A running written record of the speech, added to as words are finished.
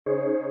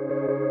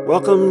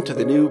Welcome to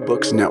the New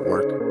Books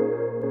Network.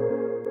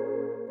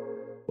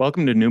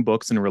 Welcome to New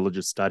Books in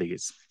Religious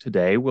Studies.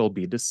 Today we'll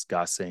be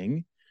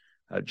discussing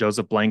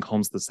Joseph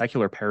Blankholm's The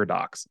Secular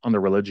Paradox on the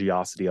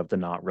religiosity of the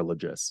not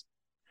religious.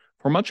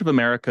 For much of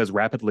America's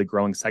rapidly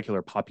growing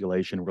secular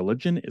population,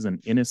 religion is an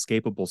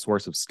inescapable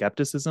source of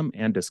skepticism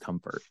and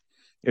discomfort.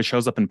 It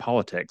shows up in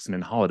politics and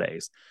in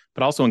holidays,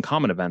 but also in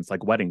common events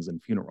like weddings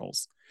and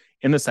funerals.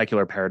 In The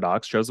Secular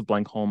Paradox, Joseph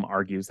Blankholm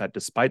argues that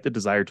despite the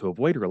desire to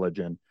avoid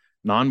religion,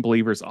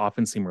 non-believers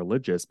often seem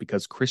religious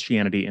because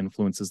Christianity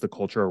influences the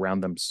culture around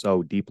them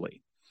so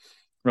deeply.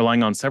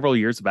 Relying on several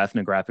years of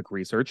ethnographic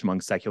research among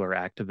secular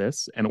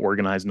activists and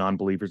organized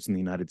non-believers in the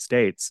United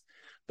States,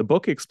 the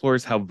book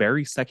explores how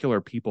very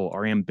secular people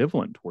are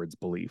ambivalent towards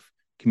belief,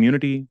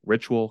 community,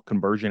 ritual,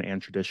 conversion,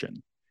 and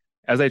tradition.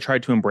 As they try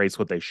to embrace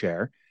what they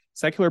share,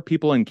 secular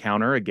people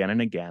encounter again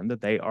and again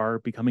that they are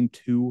becoming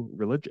too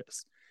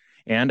religious.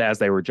 And as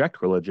they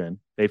reject religion,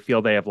 they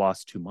feel they have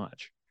lost too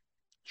much.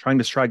 Trying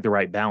to strike the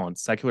right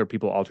balance, secular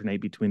people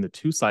alternate between the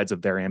two sides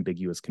of their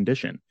ambiguous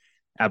condition,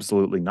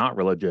 absolutely not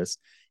religious,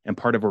 and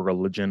part of a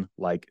religion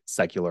like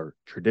secular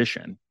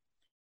tradition.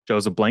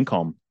 Joseph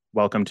Blankholm,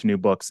 welcome to New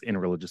Books in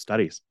Religious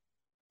Studies.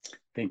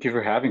 Thank you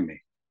for having me.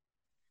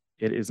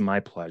 It is my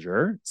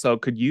pleasure. So,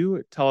 could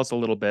you tell us a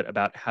little bit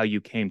about how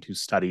you came to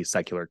study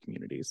secular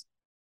communities?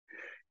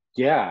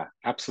 Yeah,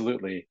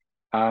 absolutely.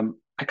 I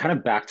kind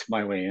of backed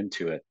my way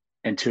into it.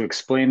 And to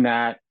explain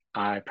that,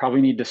 I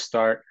probably need to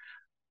start.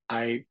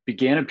 I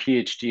began a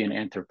PhD in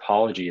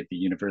anthropology at the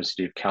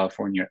University of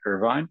California,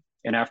 Irvine.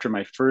 And after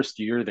my first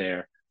year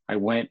there, I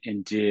went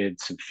and did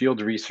some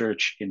field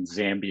research in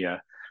Zambia.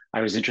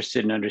 I was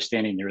interested in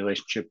understanding the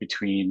relationship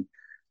between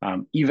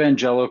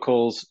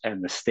evangelicals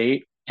and the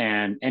state,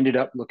 and ended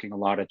up looking a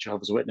lot at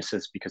Jehovah's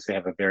Witnesses because they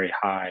have a very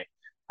high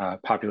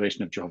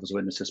population of Jehovah's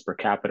Witnesses per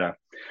capita.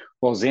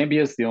 Well,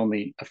 Zambia is the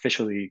only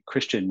officially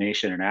Christian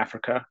nation in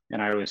Africa,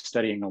 and I was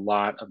studying a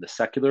lot of the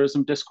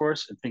secularism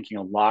discourse and thinking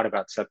a lot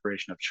about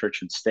separation of church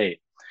and state.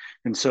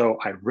 And so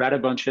I read a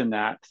bunch in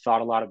that, thought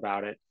a lot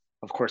about it.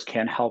 Of course,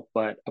 can't help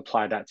but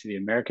apply that to the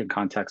American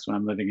context when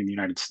I'm living in the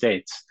United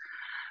States.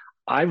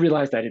 I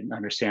realized I didn't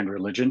understand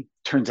religion.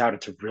 Turns out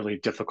it's really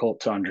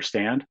difficult to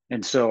understand.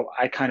 And so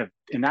I kind of,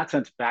 in that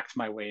sense, backed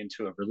my way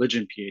into a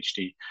religion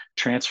PhD,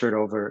 transferred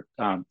over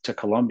to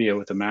Columbia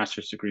with a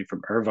master's degree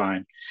from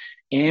Irvine,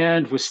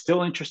 and was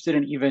still interested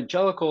in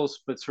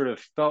evangelicals, but sort of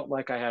felt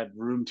like I had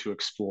room to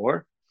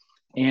explore,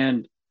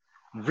 and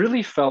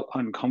really felt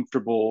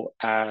uncomfortable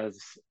as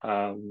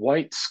a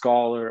white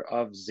scholar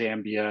of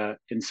Zambia,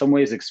 in some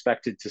ways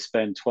expected to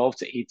spend 12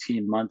 to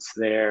 18 months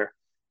there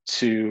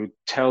to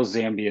tell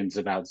Zambians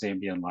about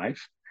Zambian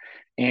life.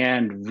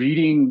 And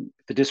reading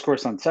the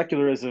discourse on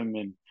secularism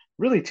and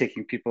really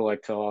taking people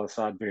like Tal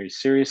al-Assad very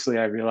seriously,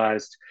 I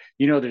realized,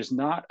 there's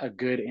not a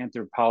good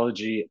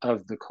anthropology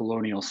of the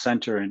colonial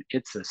center and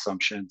its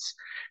assumptions.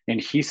 And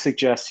he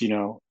suggests,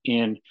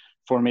 in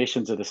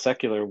Formations of the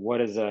Secular, what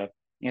does a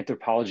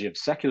anthropology of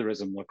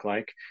secularism look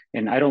like?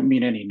 And I don't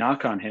mean any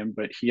knock on him,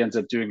 but he ends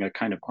up doing a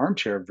kind of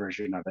armchair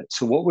version of it.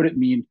 So what would it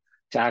mean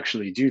to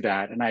actually do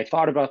that? And I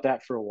thought about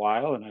that for a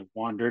while, and I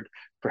wandered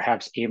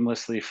perhaps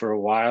aimlessly for a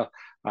while,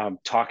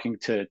 talking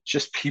to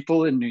just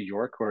people in New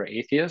York who are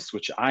atheists,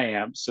 which I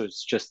am. So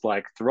it's just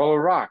like throw a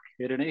rock,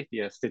 hit an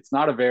atheist. It's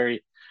not a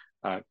very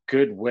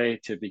good way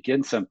to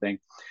begin something.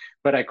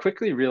 But I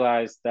quickly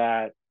realized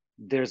that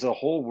there's a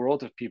whole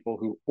world of people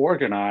who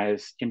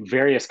organize in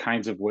various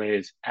kinds of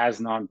ways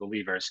as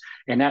non-believers.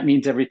 And that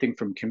means everything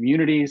from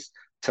communities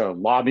to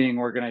lobbying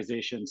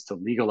organizations to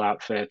legal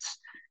outfits.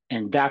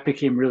 And that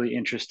became really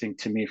interesting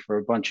to me for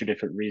a bunch of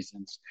different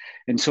reasons.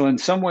 And so, in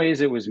some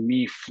ways, it was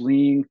me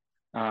fleeing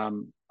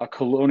a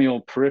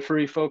colonial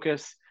periphery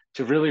focus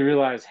to really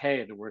realize,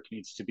 hey, the work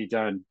needs to be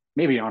done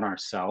maybe on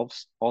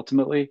ourselves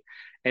ultimately.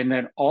 And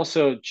then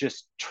also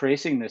just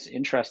tracing this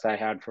interest I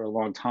had for a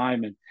long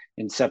time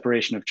in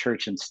separation of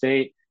church and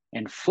state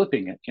and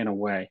flipping it in a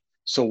way.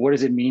 So, what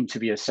does it mean to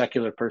be a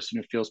secular person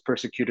who feels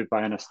persecuted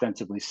by an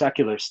ostensibly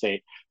secular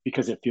state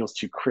because it feels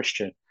too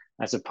Christian,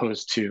 as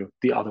opposed to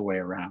the other way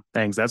around?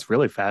 Thanks. That's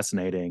really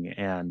fascinating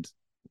and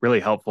really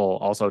helpful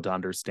also to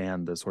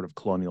understand the sort of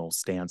colonial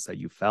stance that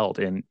you felt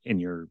in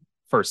your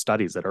first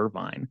studies at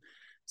Irvine.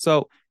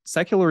 So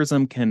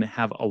secularism can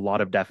have a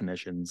lot of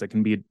definitions. It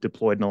can be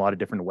deployed in a lot of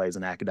different ways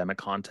in academic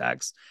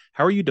contexts.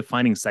 How are you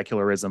defining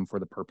secularism for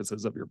the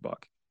purposes of your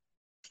book?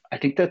 I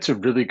think that's a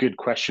really good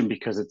question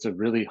because it's a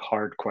really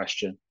hard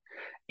question.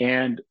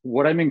 And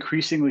what I'm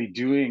increasingly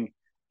doing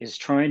is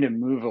trying to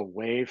move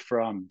away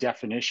from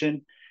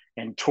definition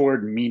and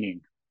toward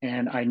meaning.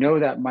 And I know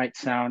that might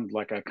sound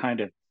like a kind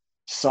of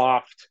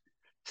soft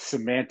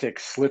semantic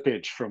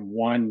slippage from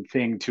one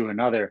thing to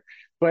another,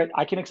 but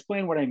I can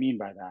explain what I mean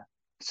by that.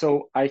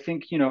 So I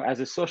think, as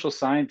a social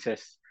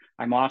scientist,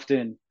 I'm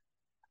often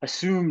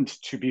assumed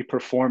to be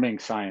performing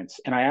science,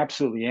 and I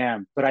absolutely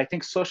am. But I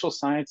think social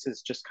science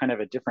is just kind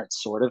of a different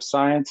sort of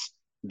science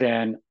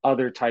than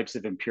other types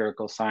of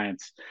empirical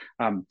science.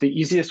 The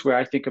easiest way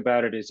I think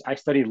about it is I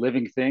study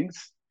living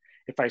things,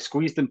 If I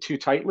squeeze them too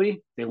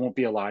tightly, they won't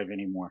be alive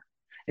anymore.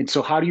 And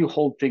so, how do you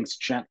hold things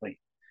gently?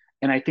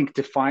 And I think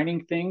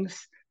defining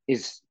things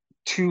is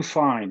too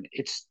fine.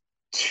 It's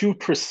too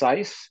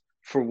precise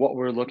for what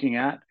we're looking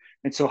at.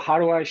 And so, how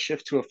do I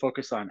shift to a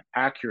focus on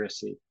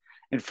accuracy?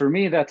 And for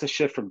me, that's a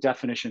shift from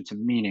definition to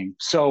meaning.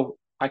 So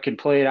I can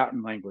play it out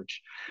in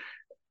language.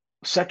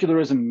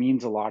 Secularism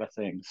means a lot of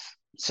things.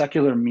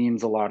 Secular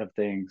means a lot of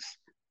things.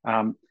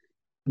 Um,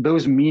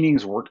 those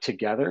meanings work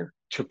together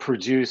to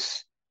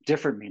produce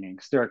different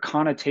meanings. There are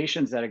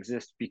connotations that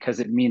exist because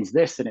it means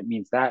this and it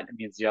means that and it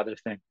means the other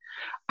thing.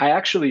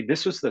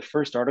 This was the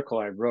first article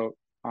I wrote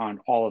on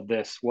all of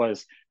this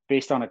was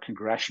based on a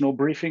congressional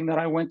briefing that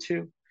I went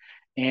to.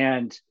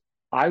 And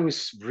I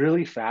was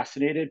really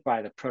fascinated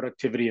by the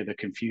productivity of the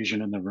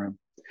confusion in the room.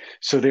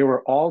 So there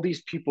were all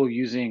these people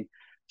using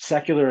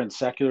secular and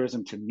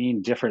secularism to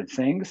mean different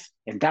things,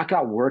 and that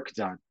got work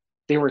done.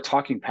 They were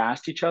talking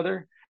past each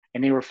other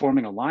and they were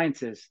forming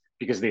alliances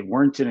because they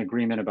weren't in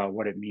agreement about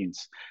what it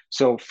means.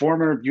 So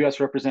former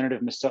US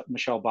Representative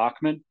Michelle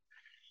Bachmann,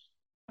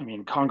 I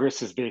mean,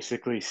 Congress is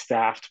basically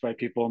staffed by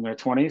people in their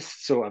 20s.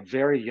 So a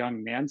very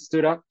young man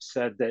stood up,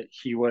 said that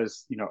he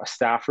was, a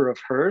staffer of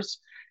hers.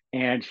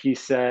 And he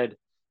said,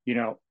 you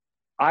know,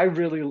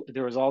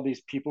 there was all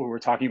these people who were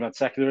talking about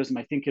secularism,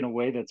 I think in a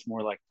way that's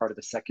more like part of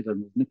the secular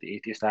movement, the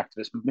atheist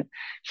activist movement.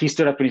 He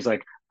stood up and he's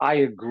like, I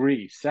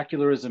agree.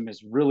 Secularism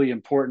is really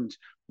important.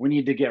 We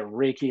need to get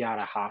Reiki out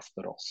of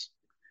hospitals.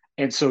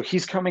 And so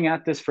he's coming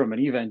at this from an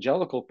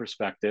evangelical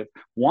perspective,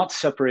 wants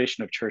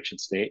separation of church and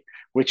state,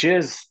 which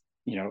is,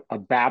 a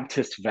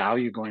Baptist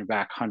value going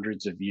back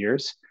hundreds of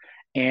years.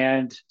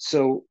 And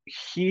so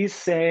he's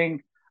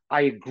saying,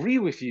 I agree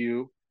with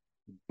you,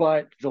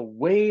 but the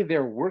way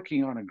they're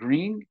working on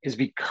agreeing is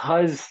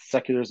because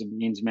secularism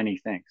means many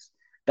things.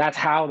 That's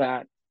how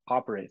that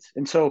operates.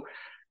 And so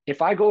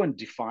if I go and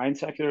define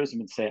secularism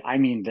and say, I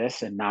mean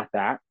this and not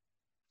that,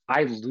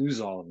 I lose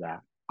all of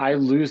that. I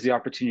lose the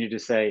opportunity to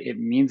say it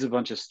means a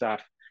bunch of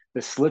stuff. The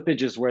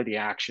slippage is where the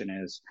action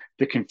is.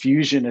 The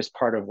confusion is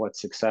part of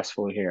what's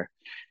successful here.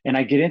 And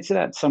I get into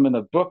that some in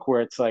the book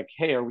where it's like,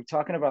 hey, are we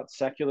talking about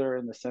secular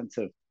in the sense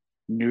of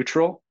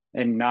neutral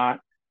and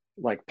not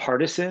like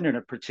partisan in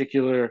a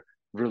particular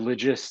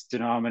religious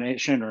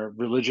denomination or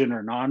religion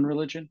or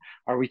non-religion?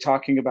 Are we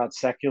talking about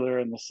secular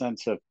in the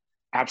sense of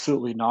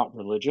absolutely not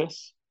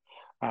religious?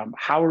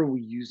 How are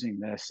we using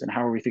this and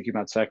how are we thinking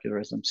about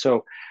secularism?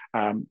 So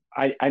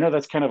I know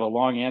that's kind of a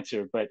long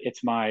answer, but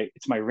it's my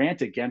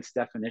rant against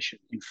definition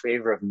in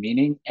favor of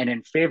meaning and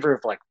in favor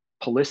of like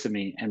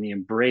polysemy and the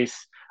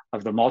embrace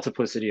of the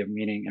multiplicity of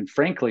meaning and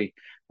frankly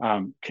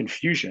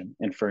confusion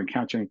and for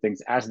encountering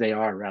things as they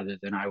are rather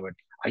than I would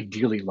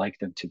ideally like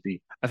them to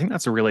be. I think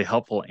that's a really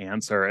helpful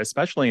answer,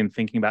 especially in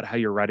thinking about how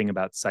you're writing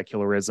about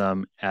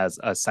secularism as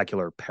a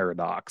secular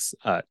paradox,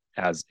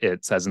 as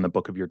it says in the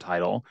book of your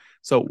title.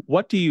 So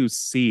what do you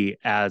see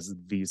as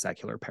the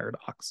secular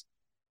paradox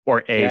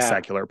or a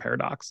secular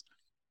paradox?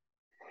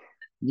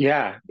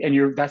 Yeah,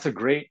 and that's a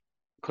great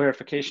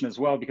clarification as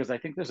well, because I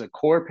think there's a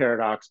core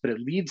paradox, but it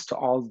leads to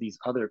all of these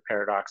other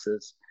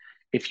paradoxes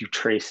if you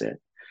trace it.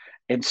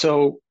 And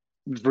so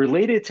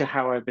related to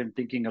how I've been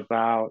thinking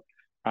about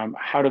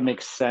how to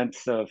make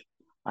sense of,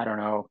 I don't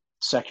know,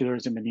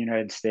 secularism in the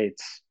United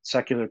States,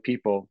 secular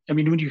people. I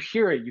mean, when you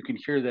hear it, you can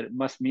hear that it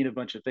must mean a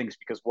bunch of things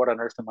because what on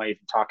earth am I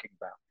even talking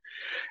about?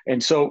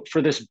 And so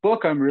for this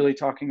book, I'm really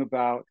talking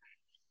about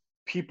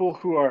people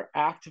who are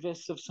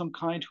activists of some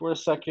kind who are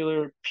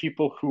secular,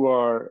 people who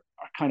are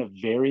kind of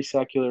very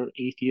secular,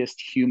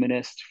 atheist,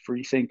 humanist,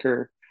 free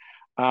thinker.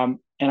 And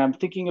I'm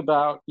thinking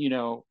about,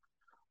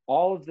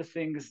 all of the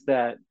things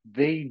that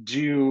they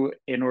do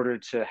in order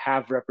to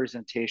have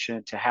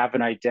representation, to have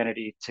an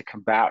identity, to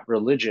combat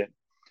religion.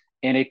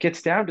 And it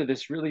gets down to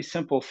this really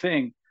simple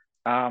thing.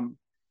 Um,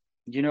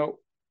 you know,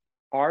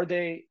 are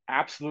they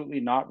absolutely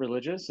not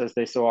religious, as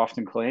they so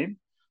often claim?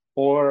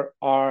 Or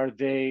are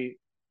they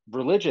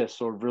religious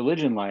or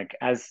religion like,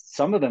 as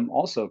some of them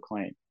also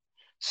claim?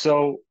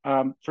 So,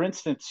 for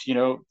instance,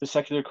 the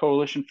Secular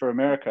Coalition for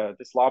America,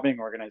 this lobbying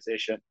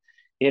organization,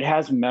 it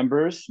has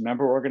member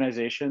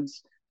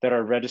organizations that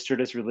are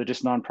registered as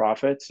religious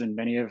nonprofits, and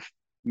many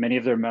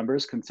of their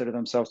members consider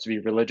themselves to be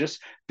religious.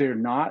 They're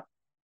not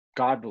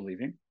God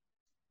believing,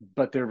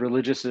 but they're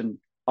religious in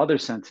other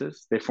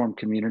senses. They form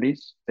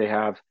communities. They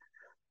have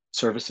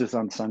services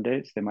on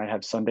Sundays. They might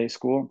have Sunday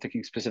school. I'm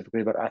thinking specifically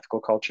about ethical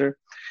culture.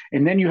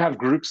 And then you have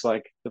groups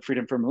like the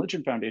Freedom from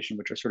Religion Foundation,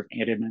 which are sort of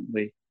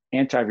adamantly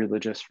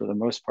anti-religious for the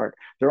most part.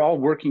 They're all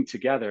working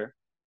together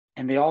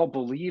and they all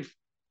believe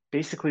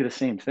basically the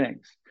same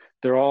things.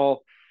 They're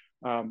all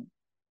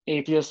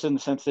atheists in the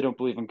sense they don't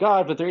believe in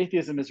God, but their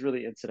atheism is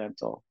really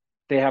incidental.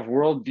 They have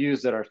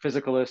worldviews that are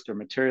physicalist or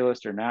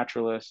materialist or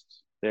naturalist.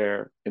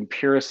 They're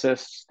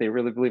empiricists. They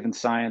really believe in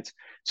science.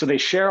 So they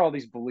share all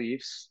these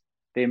beliefs.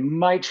 They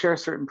might share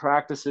certain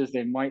practices.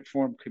 They might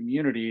form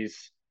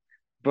communities,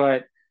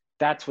 but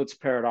that's what's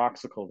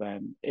paradoxical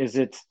then, is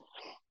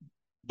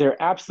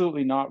they're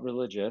absolutely not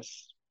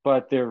religious,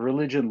 but they're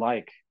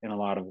religion-like in a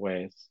lot of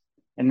ways.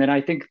 And then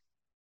I think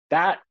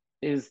that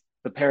is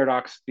the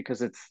paradox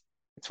because it's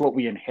what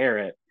we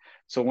inherit.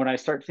 So when I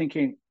start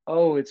thinking,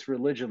 oh, it's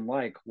religion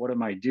like, what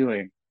am I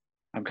doing?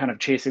 I'm kind of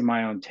chasing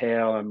my own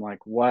tail. I'm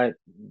like, what?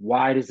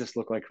 Why does this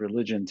look like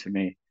religion to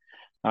me?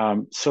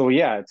 So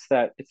yeah, it's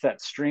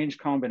that strange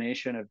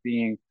combination of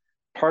being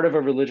part of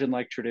a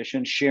religion-like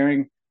tradition,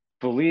 sharing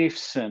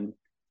beliefs and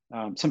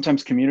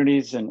sometimes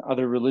communities and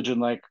other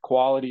religion-like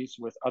qualities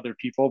with other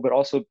people, but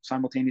also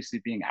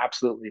simultaneously being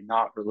absolutely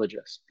not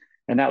religious.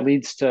 And that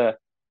leads to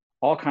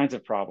all kinds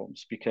of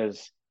problems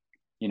because,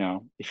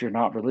 if you're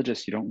not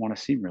religious, you don't want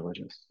to seem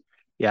religious.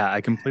 Yeah, I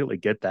completely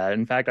get that.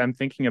 In fact, I'm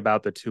thinking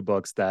about the two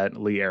books that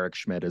Lee Eric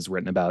Schmidt has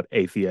written about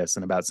atheists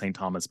and about St.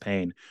 Thomas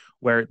Paine,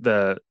 where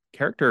the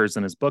characters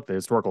in his book, the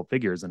historical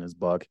figures in his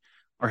book,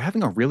 are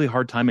having a really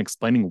hard time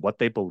explaining what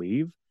they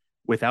believe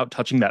without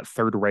touching that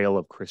third rail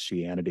of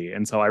Christianity.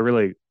 And so I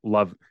really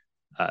love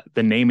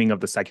the naming of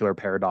the secular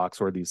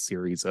paradox, or these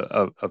series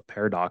of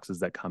paradoxes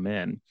that come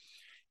in.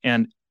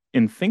 And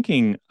in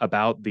thinking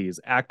about these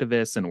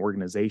activists and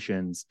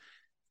organizations,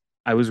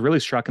 I was really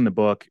struck in the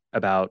book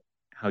about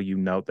how you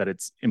note that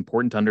it's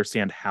important to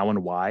understand how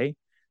and why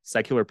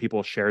secular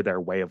people share their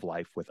way of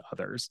life with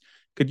others.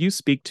 Could you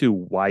speak to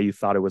why you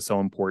thought it was so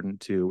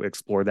important to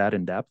explore that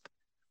in depth?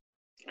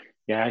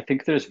 Yeah, I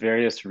think there's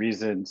various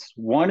reasons.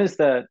 One is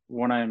that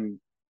when I'm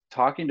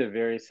talking to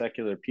very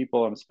secular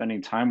people, I'm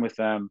spending time with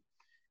them,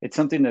 it's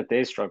something that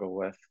they struggle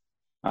with.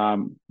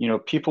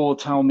 People will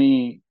tell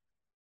me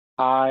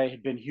I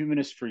had been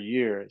humanist for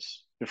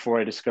years before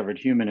I discovered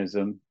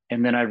humanism,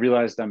 and then I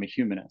realized I'm a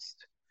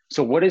humanist.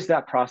 So, what is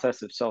that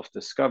process of self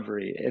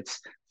discovery? It's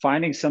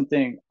finding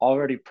something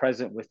already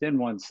present within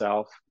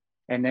oneself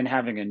and then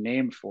having a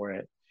name for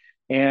it.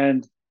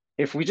 And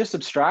if we just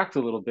abstract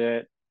a little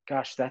bit,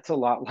 gosh, that's a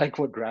lot like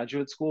what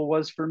graduate school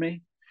was for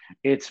me.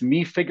 It's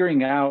me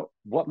figuring out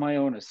what my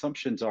own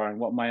assumptions are and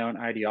what my own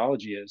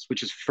ideology is,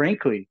 which is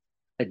frankly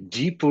a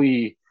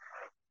deeply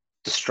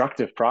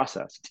destructive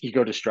process. It's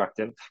ego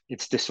destructive.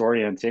 It's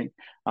disorienting,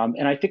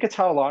 and I think it's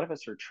how a lot of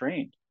us are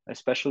trained,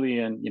 especially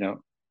in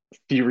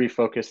theory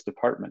focused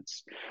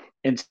departments.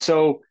 And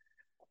so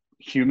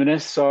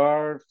humanists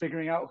are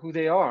figuring out who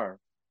they are.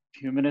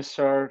 Humanists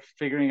are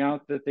figuring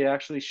out that they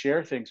actually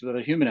share things with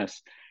other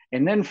humanists.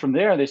 And then from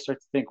there, they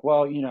start to think,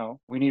 well,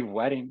 we need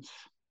weddings,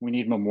 we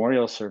need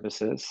memorial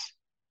services.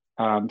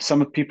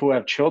 Some of people who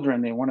have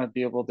children, they want to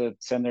be able to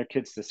send their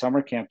kids to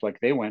summer camp like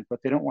they went, but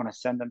they don't want to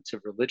send them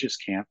to religious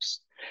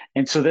camps.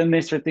 And so then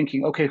they start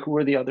thinking, okay, who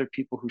are the other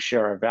people who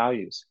share our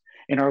values?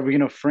 And are we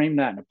going to frame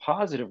that in a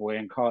positive way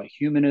and call it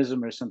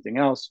humanism or something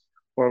else?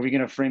 Or are we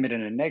going to frame it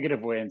in a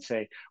negative way and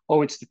say,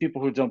 oh, it's the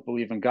people who don't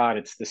believe in God,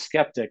 it's the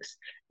skeptics,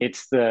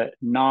 it's the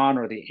non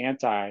or the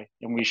anti,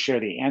 and we share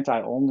the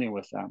anti only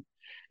with them?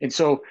 And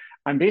so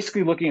I'm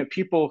basically looking at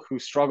people who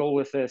struggle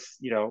with this,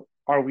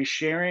 are we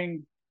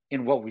sharing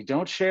in what we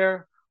don't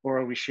share, or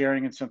are we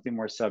sharing in something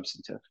more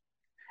substantive?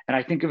 And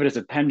I think of it as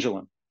a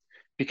pendulum,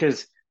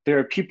 because there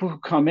are people who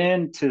come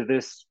into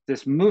this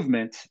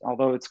movement,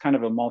 although it's kind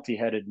of a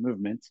multi-headed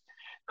movement,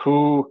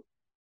 who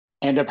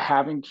end up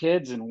having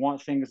kids and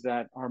want things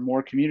that are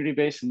more community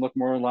based and look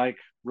more like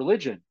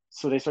religion.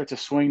 So they start to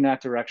swing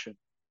that direction.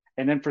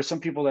 And then for some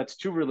people, that's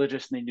too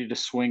religious and they need to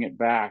swing it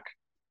back.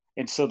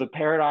 And so the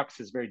paradox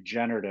is very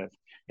generative.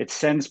 It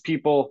sends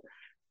people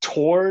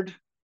toward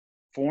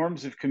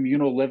forms of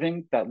communal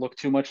living that look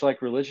too much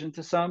like religion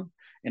to some,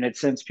 and it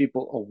sends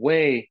people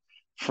away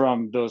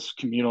from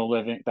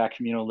that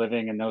communal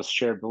living and those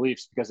shared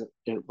beliefs because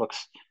it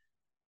looks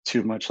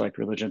too much like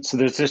religion. So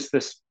there's just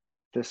this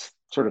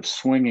sort of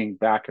swinging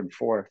back and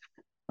forth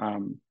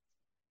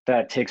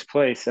that takes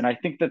place, and I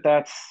think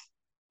that's,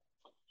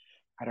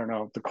 I don't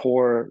know, the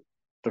core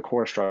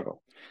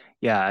struggle.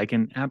 Yeah, I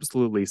can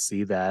absolutely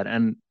see that.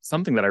 And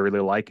something that I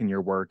really like in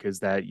your work is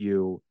that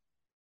you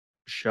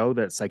show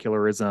that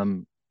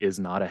secularism is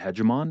not a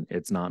hegemon,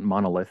 it's not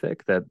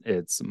monolithic, that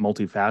it's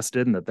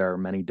multifaceted, and that there are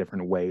many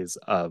different ways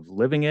of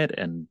living it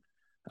and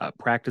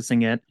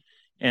practicing it.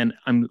 And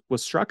I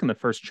was struck in the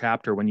first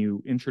chapter when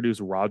you introduce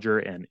Roger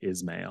and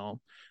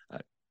Ismail.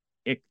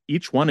 Uh,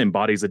 each one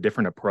embodies a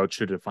different approach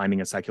to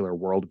defining a secular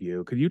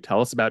worldview. Could you tell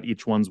us about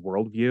each one's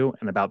worldview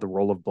and about the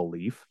role of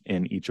belief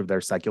in each of their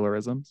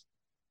secularisms?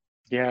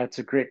 Yeah, it's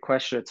a great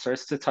question. It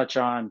starts to touch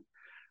on,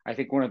 I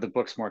think, one of the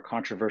book's more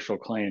controversial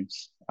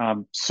claims.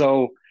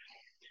 So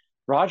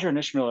Roger and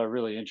Ishmael are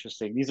really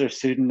interesting. These are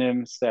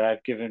pseudonyms that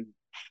I've given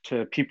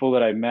to people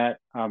that I met.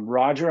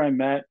 Roger, I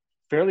met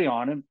early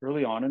on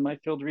in my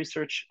field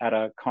research at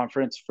a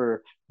conference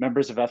for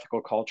members of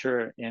ethical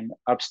culture in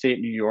upstate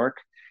New York,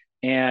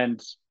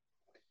 and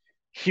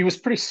he was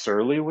pretty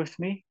surly with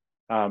me,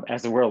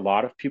 as there were a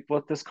lot of people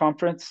at this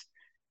conference.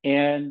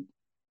 And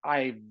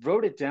I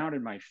wrote it down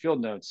in my field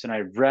notes, and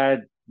I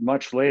read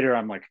much later.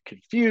 I'm like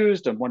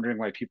confused. I'm wondering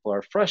why people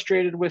are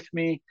frustrated with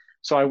me.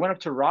 So I went up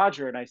to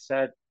Roger and I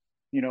said,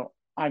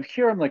 I'm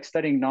here, I'm like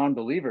studying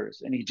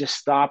non-believers. And he just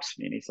stops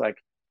me and he's like,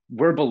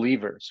 we're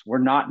believers, we're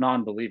not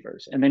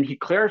non-believers. And then he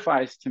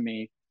clarifies to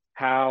me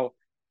how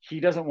he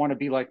doesn't want to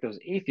be like those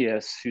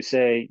atheists who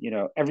say,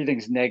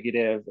 everything's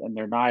negative and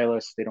they're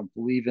nihilists. They don't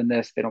believe in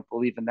this. They don't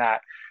believe in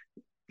that.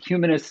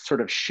 Humanists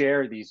sort of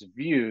share these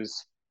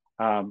views.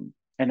 And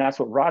that's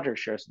what Roger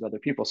shares with other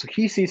people. So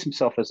he sees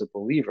himself as a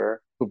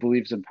believer who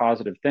believes in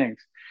positive things.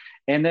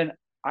 And then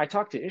I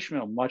talked to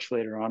Ishmael much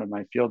later on in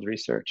my field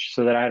research,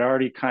 so that I'd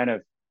already kind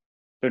of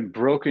been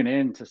broken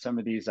into some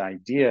of these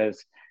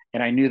ideas.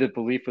 And I knew that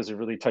belief was a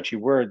really touchy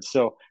word.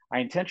 So I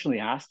intentionally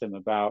asked him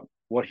about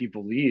what he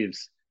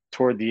believes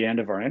toward the end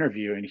of our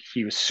interview. And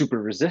he was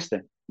super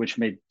resistant, which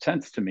made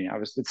sense to me. I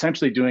was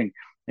essentially doing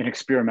an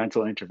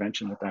experimental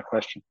intervention with that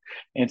question.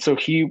 And so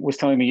he was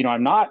telling me,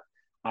 I'm not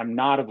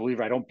a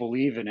believer. I don't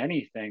believe in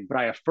anything, but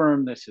I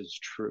affirm this is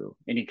true.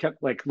 And he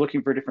kept like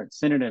looking for different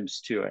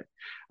synonyms to it.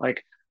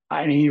 Like,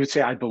 and he would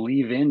say, I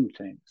believe in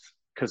things,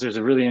 because there's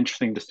a really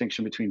interesting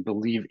distinction between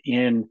believe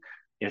in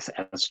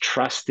as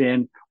trust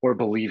in, or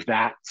believe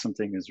that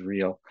something is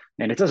real.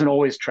 And it doesn't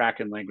always track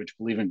in language.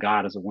 Believe in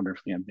God is a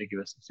wonderfully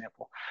ambiguous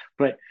example,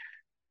 but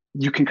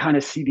you can kind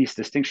of see these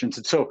distinctions.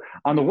 And so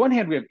on the one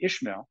hand, we have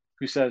Ishmael,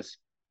 who says,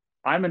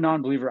 I'm a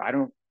non-believer. I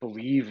don't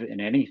believe in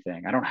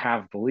anything. I don't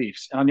have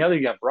beliefs. And on the other,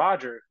 you have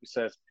Roger, who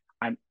says,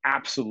 I'm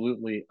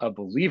absolutely a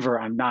believer.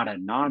 I'm not a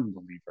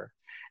non-believer.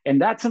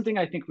 And that's something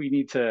I think we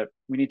need to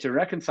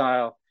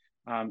reconcile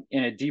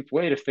in a deep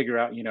way to figure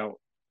out,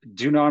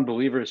 do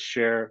non-believers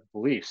share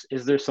beliefs?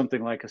 Is there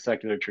something like a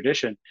secular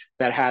tradition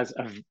that has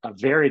a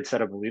varied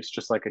set of beliefs,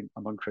 just like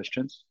among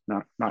Christians?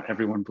 Not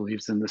everyone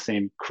believes in the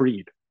same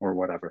creed or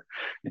whatever.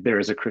 There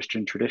is a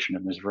Christian tradition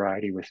and there's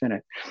variety within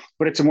it.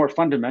 But it's a more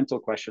fundamental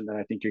question that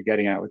I think you're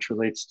getting at, which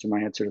relates to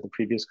my answer to the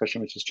previous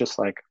question, which is just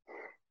like,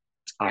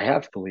 I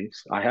have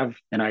beliefs. I have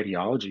an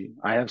ideology.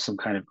 I have some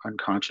kind of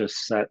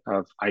unconscious set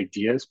of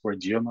ideas, or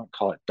do you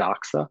call it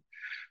doxa?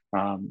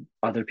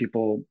 Other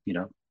people,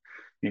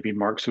 maybe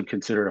Marx would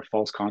consider it a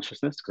false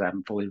consciousness, because I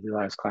haven't fully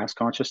realized class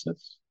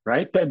consciousness,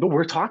 right? But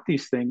we're taught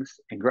these things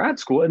in grad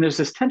school, and there's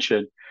this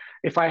tension.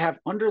 If I have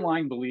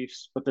underlying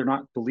beliefs, but they're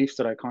not beliefs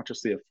that I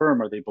consciously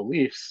affirm, are they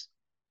beliefs?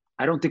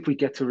 I don't think we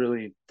get to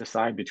really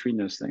decide between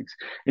those things.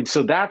 And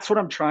so that's what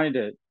I'm trying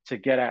to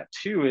get at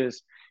too,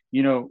 is,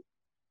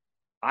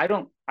 I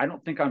don't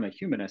think I'm a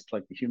humanist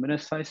like the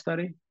humanists I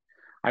study.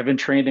 I've been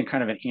trained in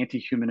kind of an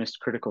anti-humanist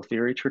critical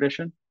theory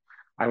tradition.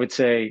 I would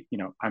say,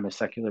 I'm a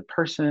secular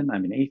person,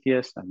 I'm an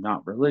atheist, I'm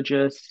not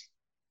religious,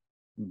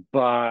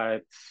 but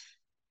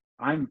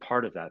I'm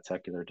part of that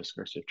secular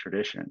discursive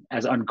tradition.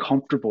 As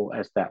uncomfortable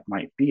as that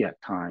might be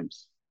at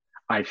times,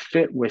 I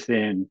fit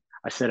within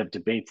a set of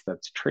debates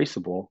that's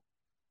traceable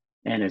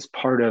and is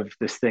part of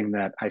this thing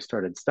that I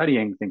started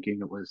studying thinking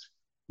it was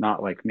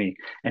not like me.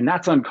 And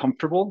that's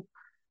uncomfortable.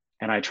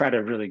 And I try to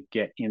really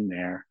get in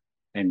there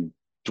and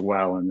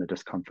dwell in the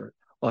discomfort.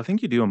 Well, I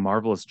think you do a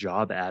marvelous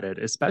job at it,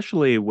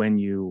 especially when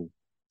you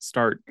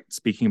start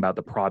speaking about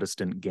the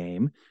Protestant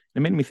game.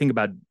 It made me think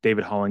about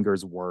David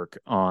Hollinger's work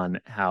on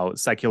how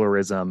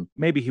secularism,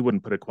 maybe he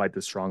wouldn't put it quite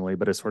this strongly,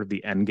 but is sort of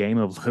the end game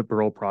of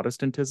liberal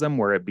Protestantism,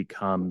 where it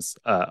becomes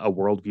a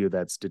worldview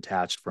that's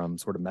detached from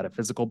sort of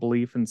metaphysical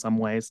belief in some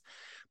ways.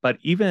 But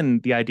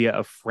even the idea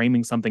of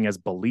framing something as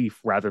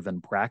belief rather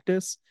than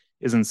practice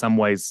is in some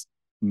ways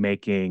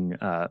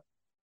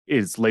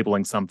is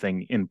labeling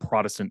something in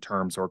Protestant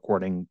terms or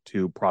according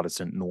to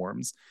Protestant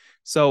norms.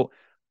 So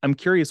I'm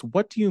curious,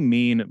 what do you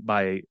mean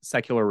by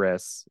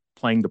secularists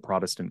playing the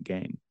Protestant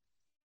game?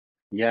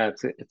 Yeah,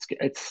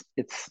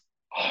 it's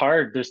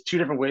hard. There's two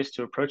different ways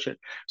to approach it.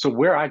 So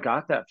where I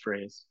got that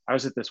phrase, I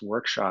was at this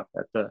workshop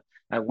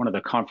at one of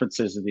the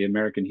conferences of the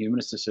American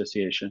Humanist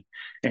Association,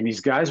 and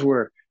these guys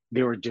were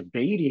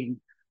debating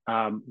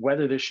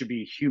whether there should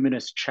be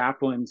humanist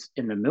chaplains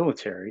in the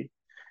military.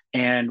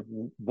 And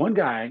one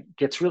guy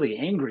gets really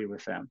angry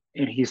with them.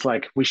 And he's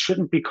like, we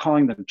shouldn't be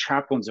calling them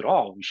chaplains at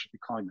all. We should be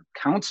calling them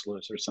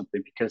counselors or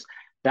something, because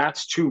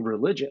that's too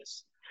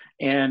religious.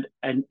 And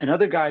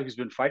another guy who's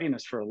been fighting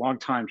this for a long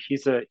time,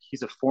 he's a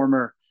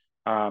former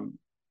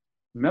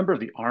member of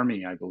the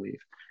army, I believe.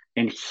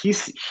 And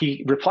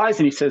he replies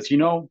and he says,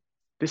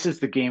 this is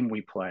the game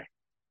we play.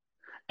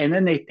 And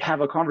then they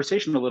have a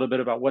conversation a little bit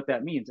about what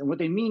that means. And what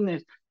they mean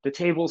is the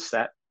table's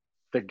set,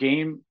 the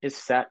game is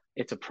set.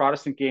 It's a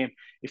Protestant game.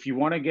 If you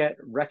want to get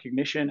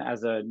recognition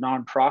as a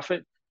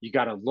nonprofit, you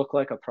got to look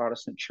like a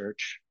Protestant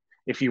church.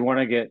 If you want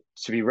to get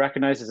to be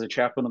recognized as a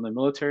chaplain in the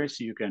military,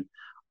 so you can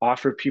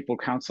offer people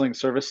counseling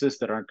services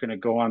that aren't going to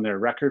go on their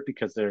record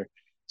because they're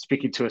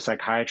speaking to a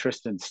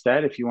psychiatrist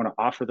instead, if you want to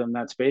offer them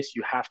that space,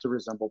 you have to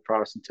resemble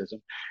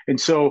Protestantism. And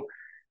so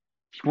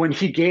when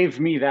he gave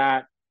me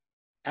that,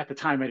 at the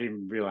time I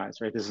didn't realize,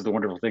 right? This is the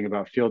wonderful thing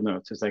about field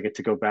notes, is I get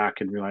to go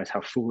back and realize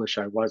how foolish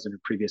I was in a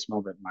previous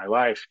moment in my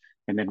life,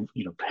 and then,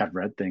 have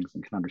read things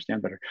and can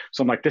understand better.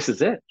 So I'm like, this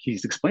is it.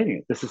 He's explaining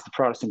it. This is the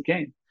Protestant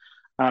game.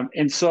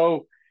 And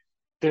so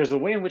there's a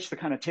way in which the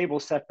kind of table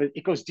is set, but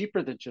it goes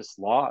deeper than just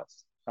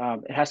laws.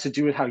 It has to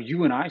do with how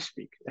you and I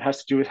speak. It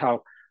has to do with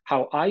how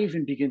I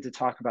even begin to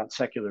talk about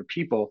secular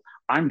people.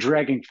 I'm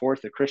dragging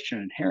forth a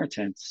Christian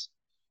inheritance.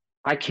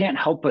 I can't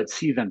help but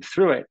see them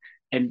through it.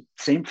 And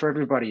same for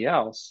everybody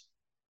else.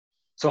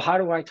 So how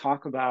do I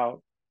talk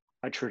about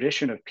a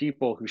tradition of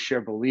people who share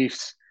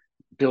beliefs,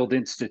 build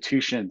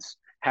institutions,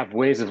 have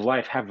ways of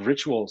life, have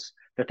rituals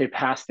that they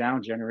pass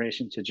down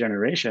generation to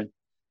generation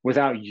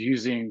without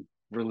using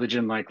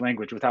religion like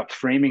language, without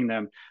framing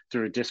them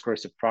through a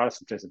discourse of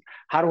Protestantism?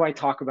 How do I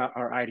talk about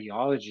our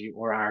ideology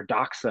or our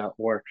doxa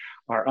or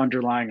our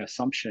underlying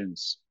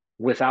assumptions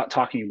without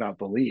talking about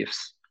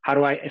beliefs? How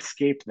do I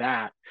escape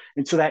that?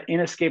 And so that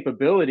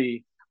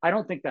inescapability, I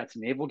don't think that's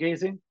navel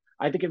gazing.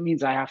 I think it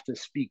means I have to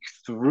speak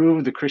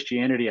through the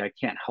Christianity I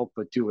can't help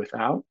but do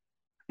without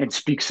and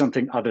speak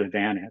something other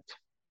than it.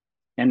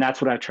 And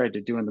that's what I tried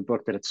to do in the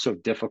book, that it's so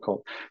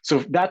difficult.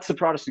 So that's the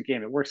Protestant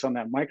game. It works on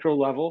that micro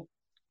level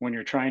when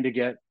you're trying to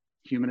get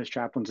humanist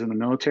chaplains in the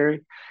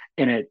military,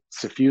 and it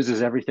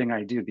suffuses everything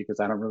I do because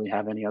I don't really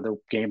have any other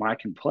game I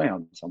can play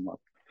on some level.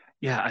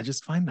 Yeah, I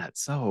just find that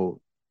so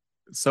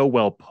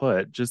well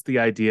put. Just the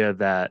idea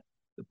that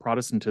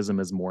Protestantism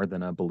is more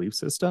than a belief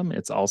system.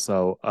 It's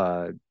also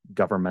a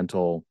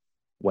governmental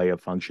way of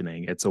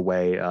functioning. It's a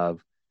way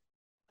of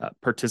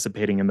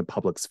participating in the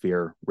public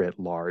sphere writ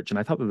large. And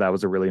I thought that that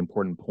was a really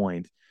important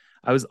point.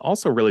 I was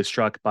also really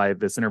struck by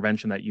this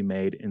intervention that you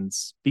made in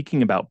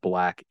speaking about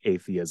Black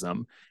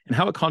atheism and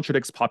how it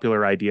contradicts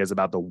popular ideas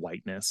about the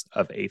whiteness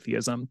of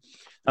atheism.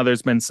 Now,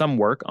 there's been some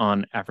work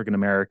on African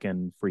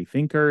American free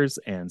thinkers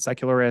and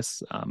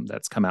secularists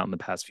that's come out in the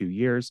past few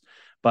years,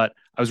 but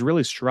I was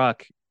really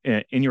struck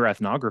in your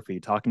ethnography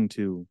talking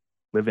to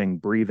living,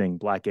 breathing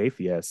Black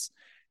atheists.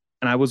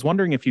 And I was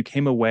wondering if you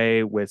came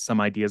away with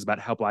some ideas about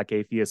how Black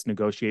atheists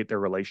negotiate their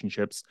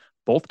relationships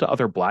both to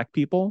other Black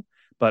people,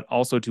 but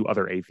also to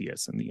other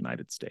atheists in the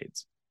United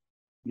States.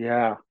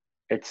 Yeah,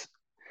 it's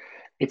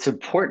it's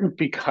important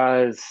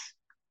because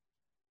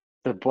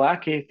the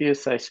Black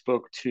atheists I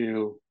spoke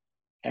to,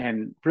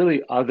 and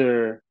really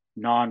other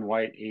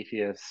non-white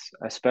atheists,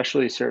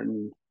 especially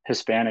certain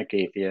Hispanic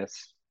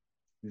atheists,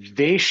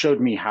 they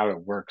showed me how it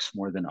works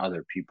more than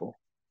other people.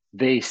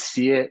 They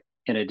see it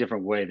in a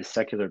different way, the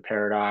secular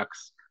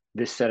paradox,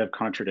 this set of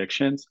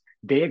contradictions.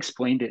 They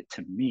explained it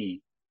to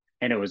me,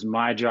 and it was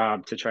my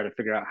job to try to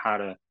figure out how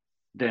to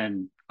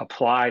then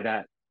apply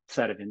that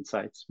set of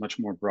insights much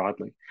more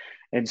broadly.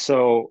 And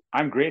so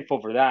I'm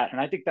grateful for that.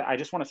 And I think that I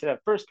just want to say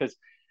that first because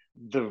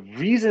the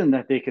reason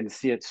that they can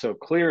see it so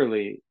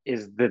clearly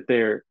is that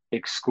they're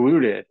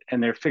excluded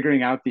and they're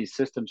figuring out these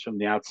systems from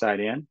the outside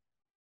in.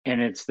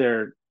 And it's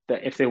their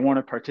that if they want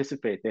to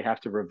participate, they have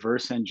to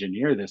reverse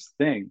engineer this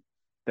thing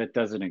that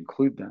doesn't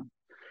include them.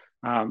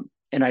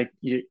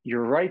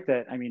 You're right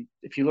that, I mean,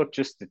 if you look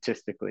just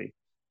statistically,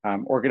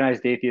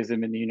 organized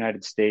atheism in the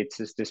United States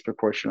is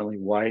disproportionately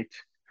white.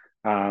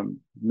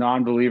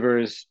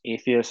 Non-believers,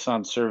 atheists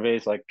on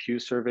surveys like Pew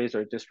surveys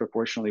are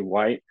disproportionately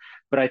white.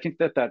 But I think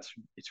that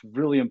it's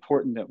really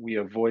important that we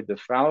avoid the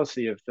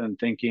fallacy of them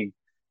thinking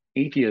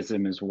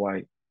atheism is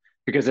white.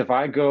 Because if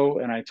I go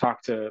and I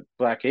talk to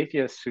Black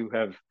atheists who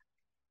have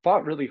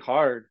fought really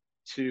hard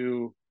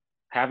to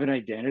have an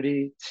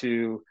identity,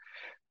 to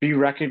be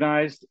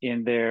recognized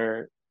in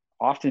their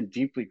often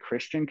deeply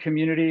Christian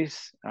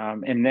communities,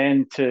 and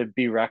then to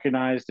be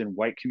recognized in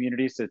white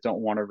communities that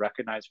don't want to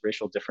recognize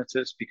racial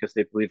differences because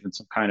they believe in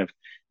some kind of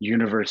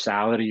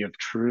universality of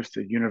truth,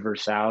 a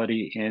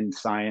universality in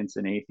science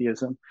and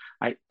atheism.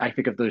 I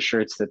think of those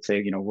shirts that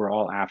say, you know, we're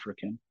all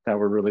African, that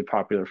were really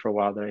popular for a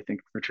while, that I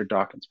think Richard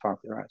Dawkins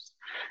popularized.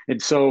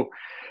 And so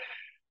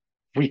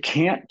we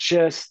can't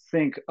just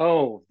think,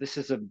 oh, this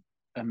is a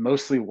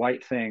mostly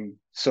white thing,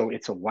 so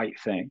it's a white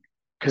thing,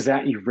 because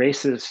that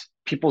erases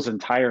people's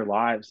entire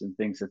lives and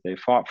things that they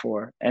fought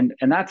for. And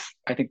that's,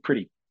 I think,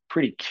 pretty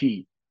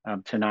key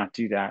to not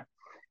do that.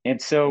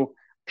 And so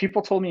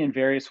people told me in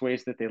various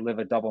ways that they live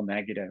a double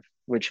negative,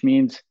 which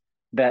means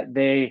that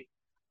they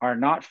are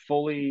not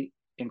fully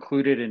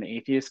included in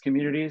atheist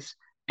communities.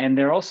 And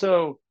they're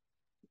also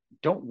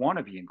don't want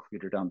to be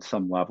included on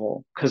some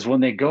level because when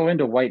they go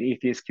into white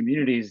atheist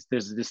communities,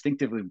 there's a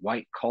distinctively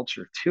white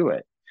culture to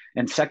it.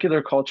 And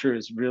secular culture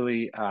is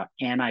really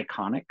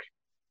aniconic,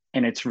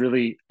 and it's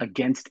really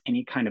against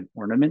any kind of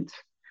ornament.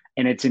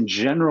 And it's in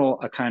general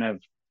a kind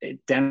of,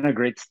 it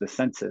denigrates the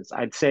senses.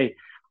 I'd say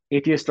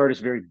atheist art is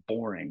very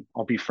boring.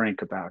 I'll be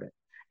frank about it,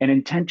 and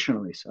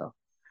intentionally so.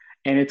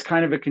 And it's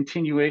kind of a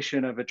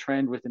continuation of a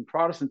trend within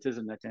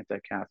Protestantism that's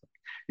anti-Catholic.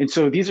 And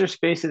so these are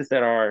spaces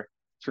that are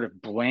sort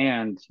of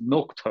bland,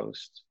 milk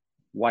toast,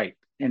 white,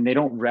 and they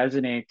don't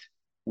resonate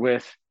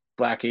with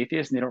Black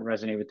atheists and they don't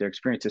resonate with their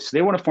experiences. So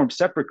they want to form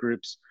separate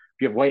groups.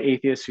 You have white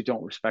atheists who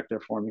don't respect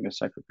their forming of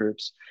separate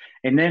groups.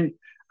 And then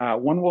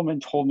one woman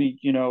told me,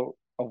 you know,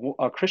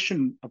 a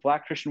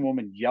Black Christian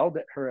woman yelled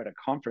at her at a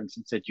conference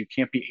and said, "You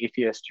can't be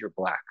atheist, you're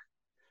Black."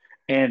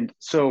 And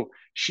so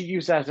she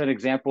used that as an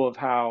example of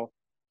how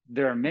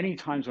there are many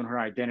times when her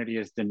identity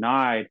is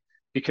denied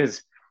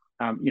because,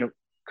 you know,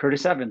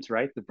 Curtis Evans,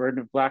 right? The burden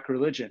of Black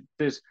religion.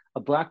 There's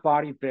a Black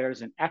body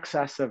bears an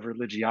excess of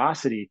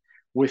religiosity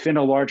within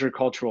a larger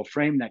cultural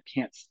frame that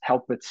can't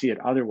help but see it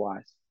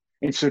otherwise.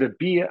 And so to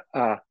be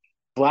a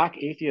Black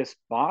atheist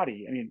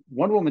body, I mean,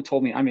 one woman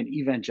told me I'm an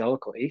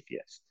evangelical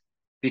atheist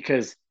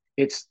because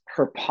it's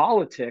her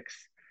politics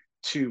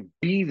to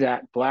be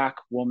that Black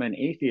woman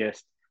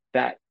atheist,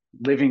 that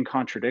living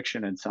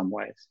contradiction in some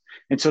ways.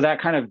 And so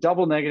that kind of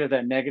double negative,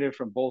 that negative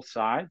from both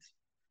sides,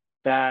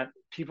 that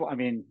people, I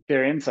mean,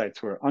 their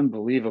insights were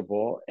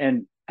unbelievable.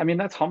 And I mean,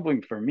 that's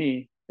humbling for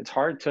me.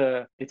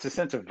 It's a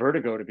sense of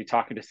vertigo to be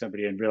talking to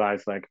somebody and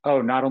realize, like,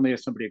 oh, not only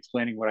is somebody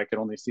explaining what I could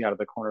only see out of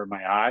the corner of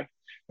my eye,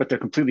 but they're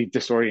completely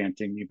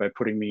disorienting me by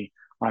putting me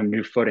on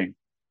new footing.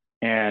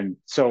 And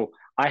so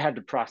I had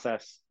to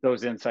process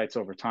those insights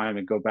over time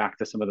and go back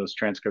to some of those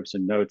transcripts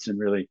and notes and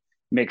really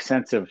make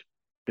sense of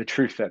the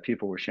truth that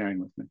people were sharing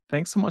with me.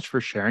 Thanks so much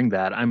for sharing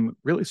that. I'm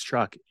really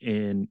struck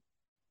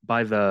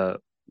by the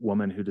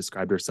woman who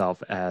described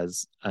herself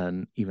as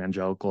an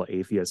evangelical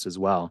atheist as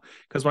well.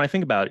 Because when I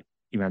think about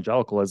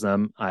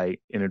evangelicalism, I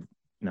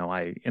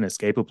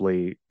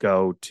inescapably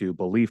go to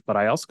belief, but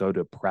I also go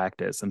to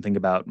practice and think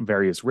about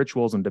various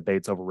rituals and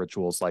debates over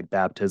rituals like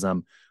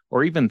baptism,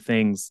 or even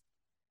things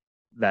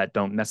that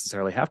don't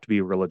necessarily have to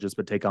be religious,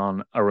 but take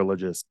on a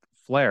religious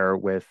flair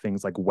with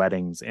things like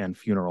weddings and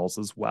funerals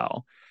as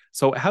well.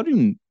 So how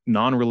do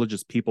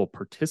non-religious people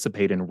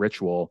participate in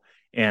ritual?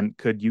 And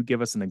could you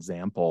give us an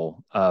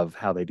example of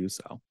how they do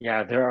so?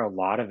 Yeah, there are a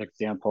lot of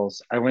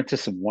examples. I went to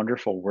some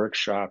wonderful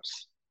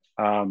workshops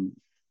um,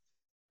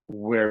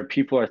 where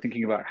people are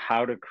thinking about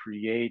how to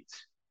create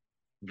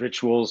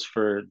rituals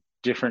for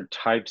different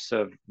types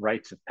of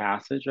rites of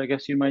passage, I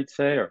guess you might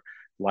say, or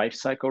life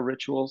cycle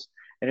rituals.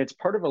 And it's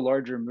part of a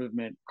larger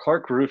movement.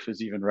 Clark Roof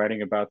is even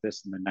writing about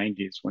this in the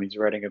 90s when he's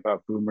writing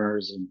about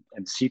boomers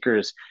and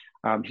seekers.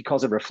 He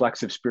calls it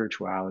reflexive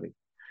spirituality.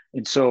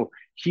 And so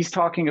he's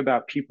talking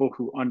about people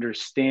who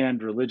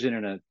understand religion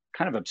in a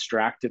kind of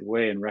abstracted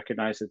way and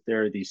recognize that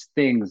there are these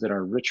things that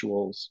are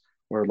rituals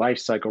or life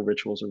cycle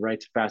rituals or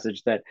rites of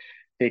passage that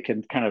they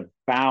can kind of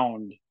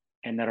bound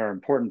and that are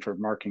important for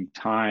marking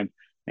time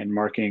and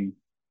marking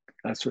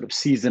a sort of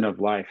season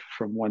of life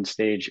from one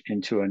stage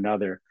into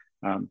another,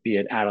 be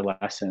it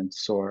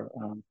adolescence or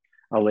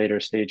a later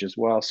stage as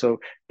well. So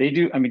they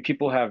do, I mean,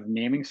 people have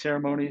naming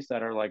ceremonies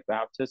that are like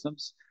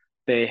baptisms.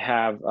 They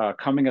have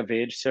coming of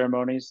age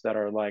ceremonies that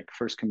are like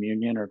first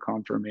communion or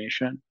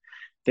confirmation.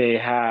 They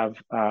have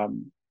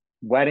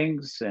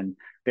weddings, and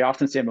they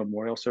often say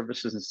memorial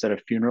services instead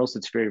of funerals.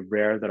 It's very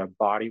rare that a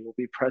body will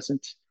be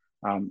present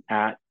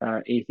at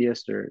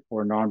atheist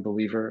or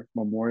non-believer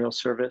memorial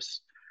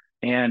service.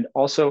 And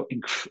also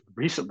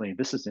recently,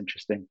 this is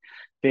interesting,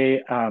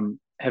 they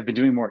have been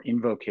doing more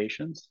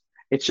invocations.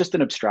 It's just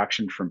an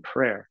abstraction from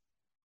prayer.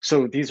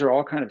 So these are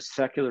all kind of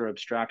secular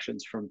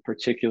abstractions from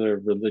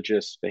particular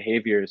religious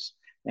behaviors.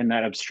 And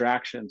that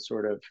abstraction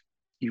sort of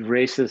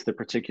erases the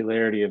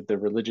particularity of the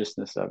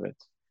religiousness of it.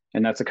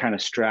 And that's a kind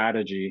of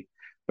strategy,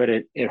 but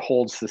it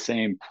holds the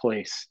same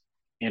place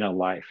in a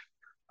life.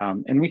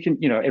 And we can,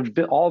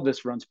 all of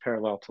this runs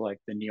parallel to like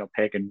the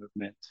neo-pagan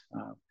movement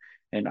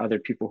and other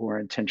people who are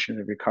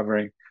intentionally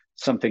recovering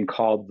something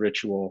called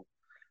ritual.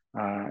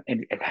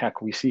 And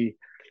heck, we see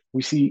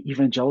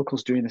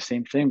evangelicals doing the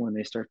same thing when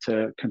they start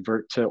to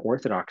convert to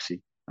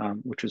orthodoxy,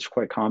 which was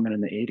quite common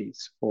in the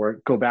 80s, or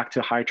go back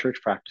to high church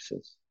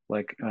practices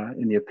like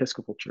in the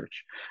Episcopal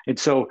Church. And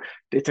so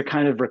it's a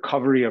kind of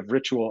recovery of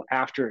ritual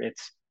after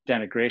its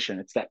denigration.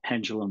 It's that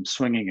pendulum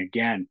swinging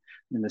again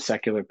in the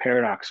secular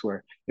paradox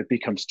where it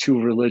becomes too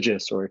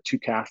religious or too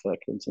Catholic.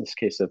 In this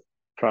case of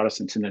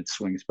Protestants, and it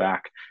swings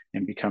back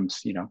and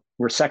becomes,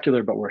 we're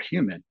secular, but we're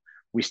human.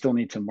 We still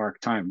need to mark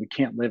time. We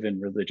can't live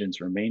in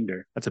religion's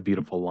remainder. That's a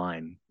beautiful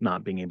line,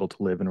 not being able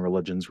to live in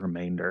religion's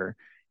remainder.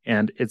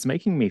 And it's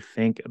making me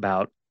think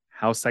about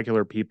how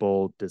secular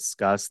people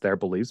discuss their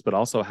beliefs, but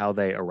also how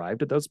they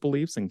arrived at those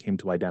beliefs and came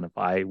to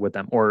identify with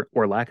them or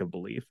lack of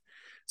belief.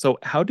 So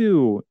how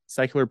do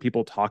secular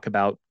people talk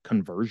about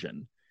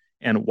conversion?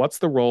 And what's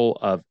the role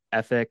of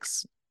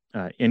ethics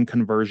in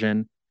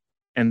conversion?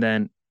 And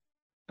then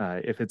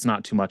if it's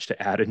not too much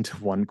to add into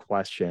one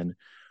question,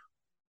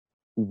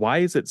 why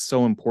is it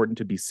so important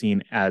to be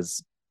seen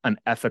as an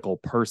ethical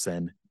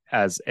person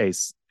as a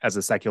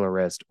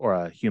secularist or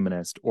a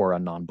humanist or a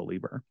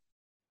non-believer?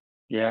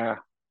 Yeah,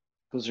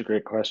 those are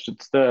great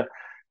questions.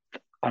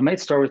 I might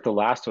start with the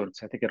last one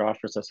because I think it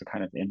offers us a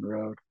kind of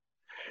inroad.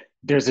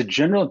 There's a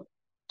general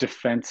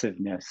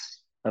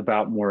defensiveness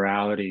about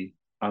morality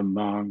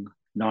among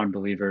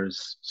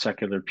non-believers,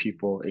 secular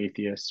people,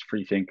 atheists,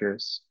 free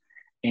thinkers.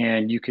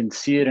 And you can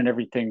see it in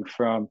everything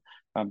from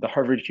the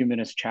Harvard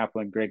humanist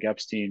chaplain Greg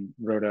Epstein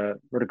wrote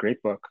a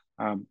great book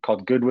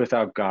called Good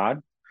Without God.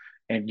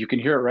 And you can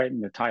hear it right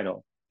in the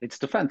title. It's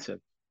defensive.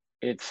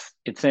 It's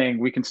saying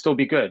we can still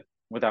be good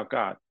without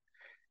God.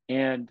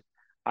 And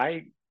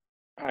I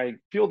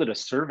fielded a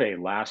survey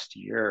last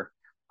year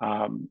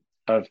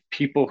of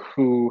people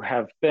who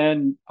have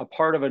been a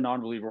part of a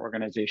non-believer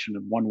organization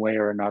in one way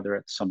or another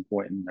at some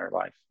point in their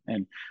life.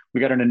 And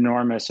we got an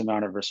enormous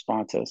amount of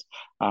responses,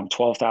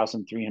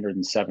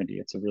 12,370.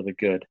 It's a really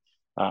good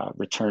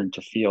return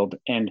to field.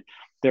 And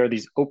there are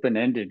these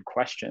open-ended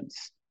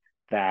questions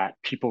that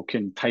people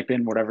can type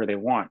in whatever they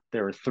want.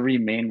 There are three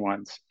main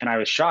ones. And I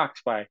was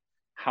shocked by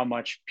how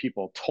much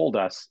people told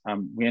us.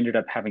 We ended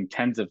up having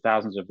tens of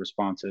thousands of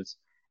responses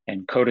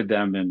and coded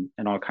them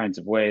in all kinds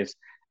of ways.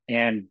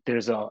 And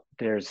there's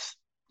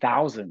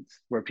thousands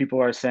where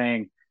people are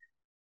saying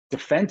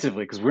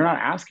defensively, because we're not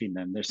asking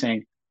them, they're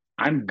saying,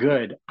 I'm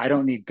good. I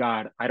don't need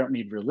God. I don't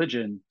need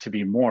religion to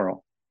be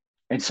moral.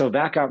 And so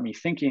that got me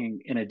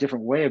thinking in a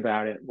different way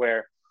about it,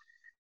 where,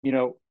 you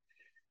know,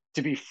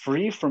 to be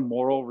free from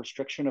moral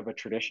restriction of a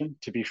tradition,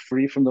 to be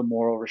free from the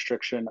moral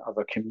restriction of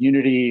a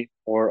community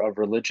or of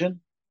religion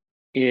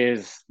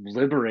is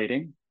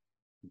liberating,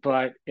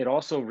 but it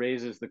also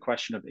raises the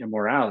question of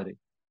immorality.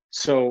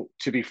 So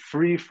to be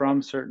free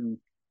from certain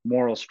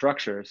moral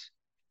structures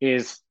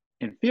is,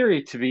 in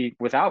theory, to be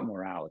without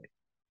morality.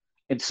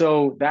 And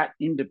so that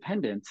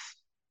independence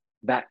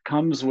that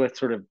comes with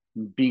sort of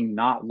being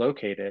not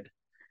located,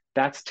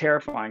 that's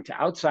terrifying to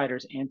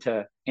outsiders and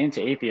to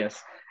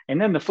atheists. And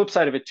then the flip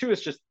side of it too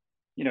is just,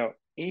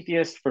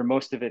 atheist for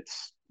most of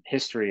its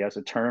history as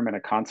a term and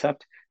a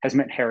concept has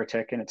meant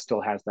heretic, and it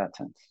still has that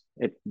sense.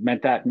 It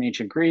meant that in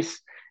ancient Greece.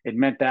 It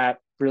meant that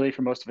really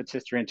for most of its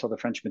history until the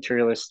French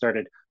materialists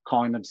started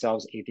calling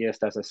themselves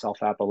atheist as a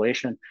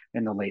self-appellation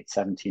in the late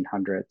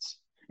 1700s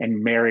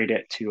and married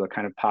it to a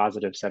kind of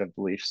positive set of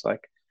beliefs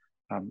like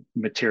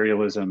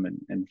materialism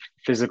and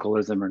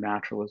physicalism or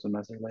naturalism,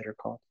 as they're later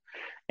called.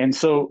 And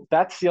so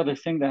that's the other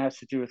thing that has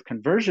to do with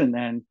conversion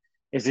then,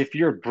 is if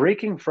you're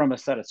breaking from a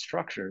set of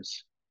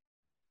structures,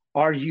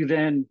 are you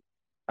then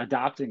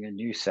adopting a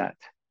new set?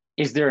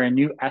 Is there a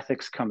new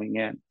ethics coming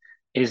in?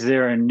 Is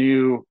there a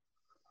new,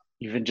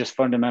 even just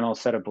fundamental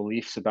set of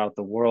beliefs about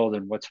the world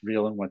and what's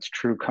real and what's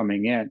true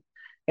coming in?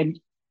 And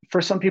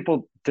for some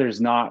people, there's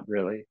not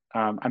really.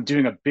 I'm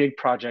doing a big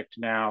project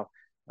now,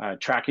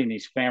 tracking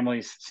these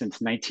families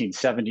since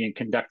 1970 and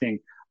conducting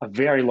a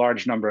very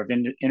large number of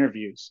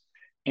interviews.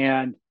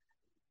 And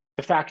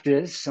the fact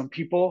is, some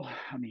people,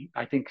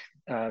 I think,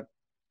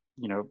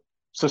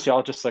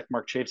 sociologists like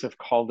Mark Chaves have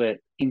called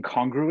it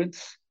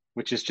incongruence,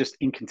 which is just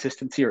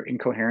inconsistency or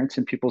incoherence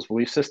in people's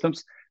belief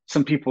systems.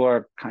 Some people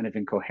are kind of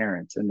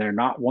incoherent and they're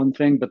not one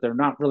thing, but they're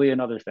not really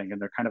another thing.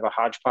 And they're kind of a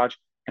hodgepodge.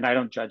 And I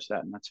don't judge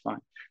that, and that's fine.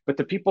 But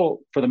the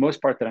people, for the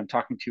most part, that I'm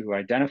talking to who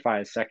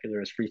identify as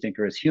secular, as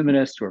freethinker, as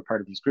humanist, who are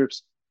part of these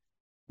groups,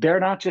 they're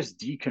not just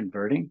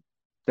deconverting,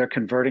 they're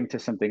converting to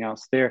something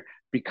else. They're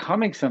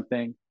becoming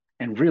something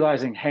and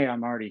realizing, hey,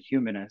 I'm already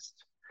humanist.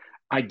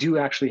 I do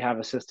actually have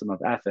a system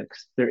of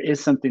ethics. There is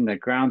something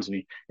that grounds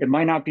me. It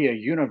might not be a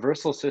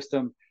universal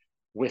system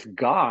with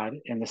God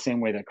in the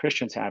same way that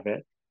Christians have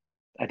it.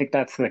 I think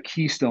that's the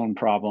keystone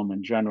problem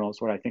in general,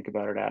 is what I think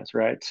about it as,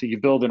 right? So you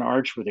build an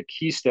arch with a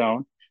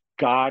keystone.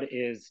 God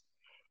is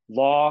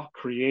law,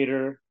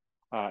 creator,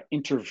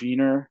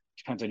 intervener.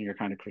 Depends on your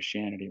kind of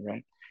Christianity,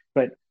 right?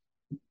 But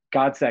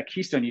God's that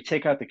keystone. You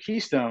take out the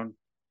keystone,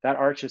 that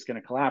arch is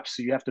going to collapse.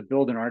 So you have to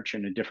build an arch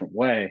in a different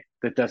way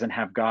that doesn't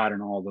have God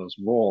in all those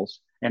roles.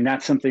 And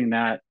that's something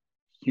that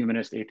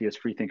humanist, atheist,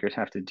 free thinkers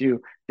have to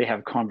do. They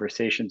have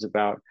conversations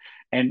about.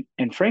 And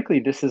frankly,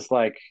 this is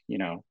like,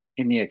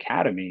 in the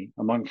academy,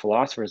 among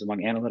philosophers,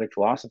 among analytic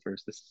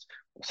philosophers, this is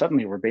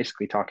suddenly we're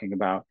basically talking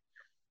about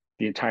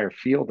the entire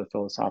field of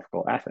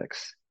philosophical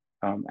ethics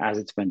as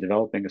it's been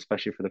developing,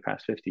 especially for the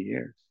past 50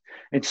 years.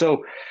 And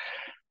so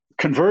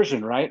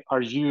conversion, right?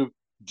 Are you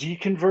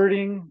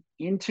deconverting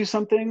into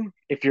something?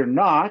 If you're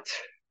not,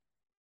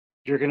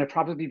 you're going to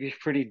probably be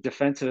pretty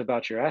defensive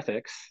about your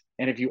ethics.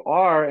 And if you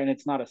are, and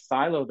it's not a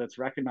silo that's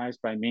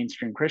recognized by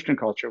mainstream Christian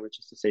culture, which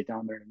is to say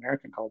down there in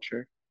American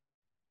culture,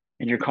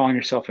 and you're calling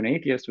yourself an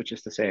atheist, which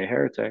is to say a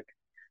heretic,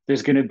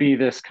 there's going to be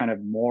this kind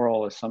of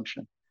moral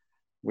assumption,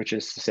 which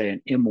is to say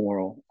an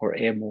immoral or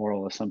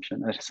amoral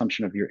assumption, an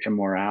assumption of your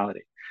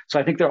immorality. So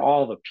I think they're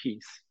all of a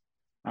piece.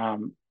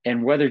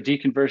 And whether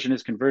deconversion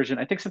is conversion,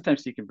 I think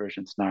sometimes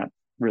deconversion is not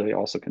really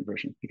also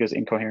conversion, because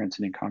incoherence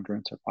and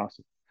incongruence are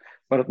possible.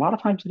 But a lot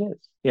of times it is.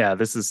 Yeah,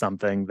 this is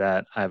something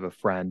that I have a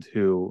friend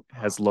who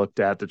has looked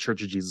at the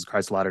Church of Jesus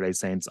Christ of Latter-day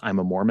Saints I'm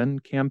a Mormon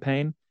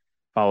campaign,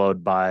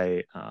 followed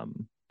by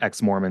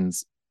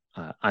ex-Mormons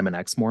I'm an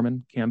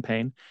ex-Mormon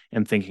campaign,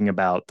 and thinking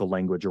about the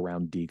language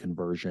around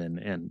deconversion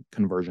and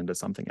conversion to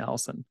something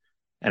else. And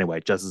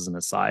anyway, just as an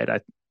aside,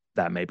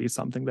 that may be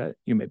something that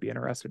you may be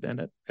interested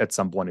in at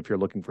some point if you're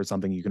looking for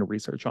something you can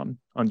research on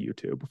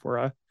YouTube for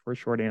a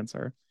short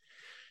answer.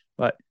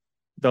 But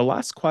the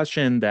last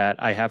question that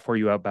I have for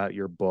you about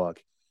your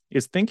book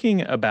is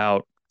thinking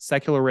about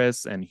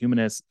secularists and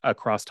humanists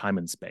across time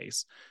and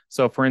space.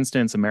 So, for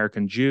instance,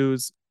 American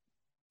Jews,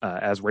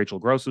 as Rachel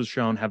Gross has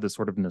shown, have this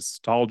sort of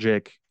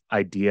nostalgic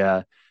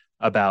idea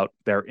about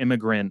their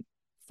immigrant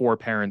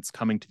foreparents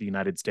coming to the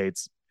United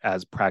States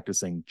as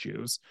practicing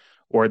Jews.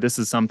 Or this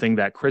is something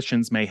that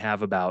Christians may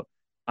have about,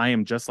 I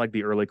am just like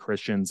the early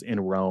Christians in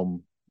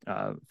Rome,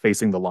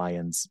 facing the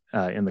lions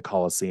in the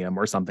Colosseum,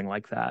 or something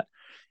like that.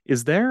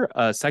 Is there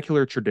a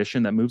secular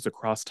tradition that moves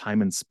across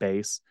time and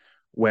space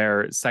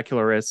where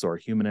secularists or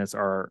humanists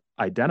are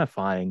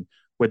identifying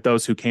with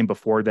those who came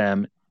before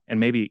them, and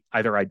maybe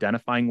either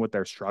identifying with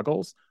their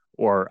struggles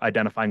or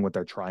identifying with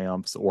their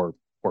triumphs, or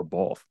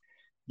both?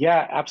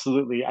 Yeah,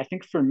 absolutely. I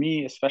think for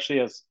me, especially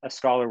as a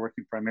scholar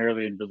working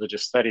primarily in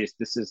religious studies,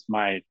 this is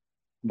my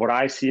what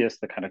I see as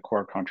the kind of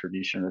core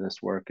contribution of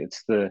this work.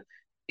 It's the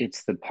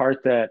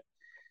part that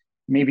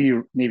maybe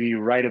you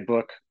write a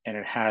book and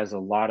it has a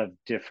lot of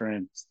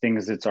different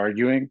things it's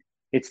arguing.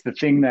 It's the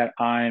thing that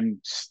I'm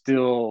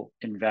still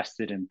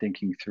invested in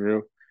thinking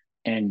through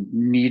and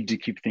need to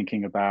keep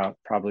thinking about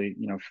probably,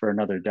 for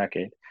another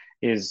decade,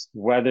 is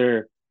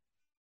whether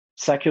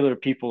secular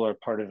people are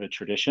part of a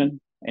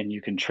tradition and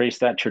you can trace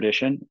that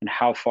tradition and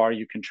how far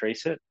you can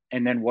trace it,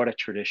 and then what a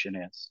tradition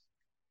is.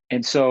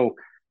 And so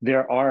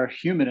there are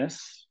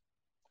humanists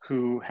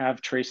who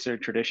have traced their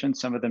tradition.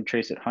 Some of them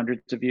trace it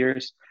hundreds of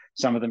years.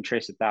 Some of them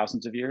trace it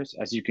thousands of years.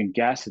 As you can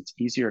guess, it's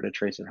easier to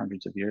trace it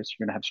hundreds of years.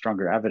 You're going to have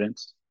stronger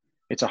evidence.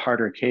 It's a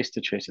harder case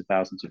to trace it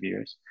thousands of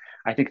years.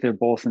 I think they're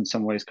both in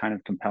some ways kind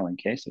of compelling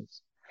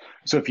cases.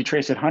 So if you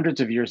trace it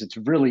hundreds of years, it's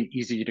really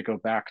easy to go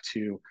back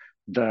to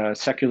the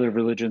secular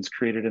religions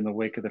created in the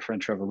wake of the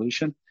French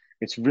Revolution.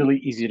 It's really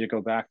easy to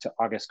go back to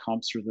Auguste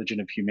Comte's Religion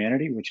of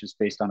Humanity, which is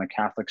based on a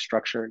Catholic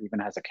structure, even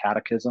has a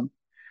catechism.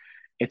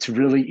 It's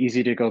really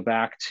easy to go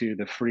back to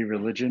the free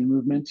religion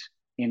movement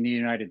in the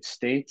United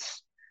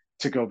States,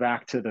 to go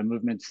back to the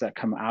movements that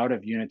come out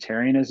of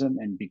Unitarianism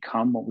and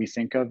become what we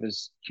think of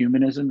as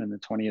humanism in the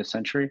 20th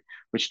century,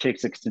 which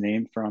takes its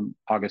name from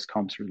Auguste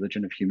Comte's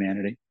Religion of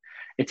Humanity.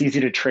 It's easy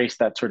to trace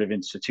that sort of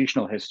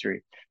institutional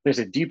history. There's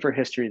a deeper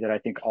history that I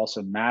think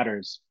also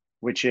matters,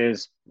 which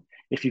is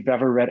if you've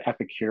ever read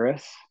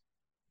Epicurus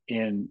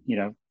in,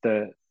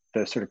 the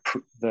sort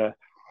of the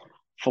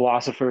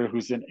philosopher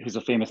who's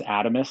a famous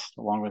atomist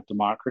along with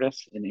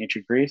Democritus in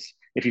ancient Greece.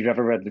 If you've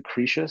ever read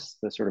Lucretius,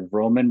 the sort of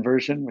Roman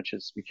version, which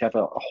is we have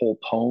a whole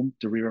poem,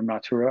 De Rerum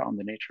Natura, on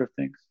the nature of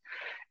things.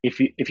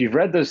 If you've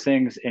read those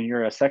things and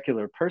you're a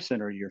secular person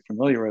or you're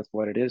familiar with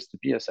what it is to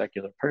be a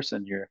secular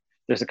person,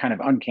 there's a kind of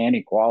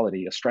uncanny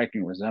quality, a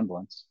striking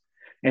resemblance.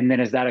 And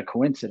then is that a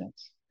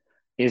coincidence?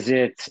 Is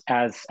it,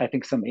 as I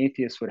think some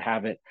atheists would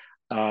have it,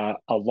 a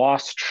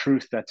lost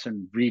truth that's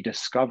been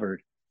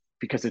rediscovered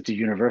because it's a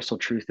universal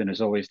truth and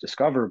is always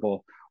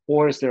discoverable?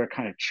 Or is there a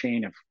kind of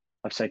chain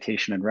of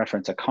citation and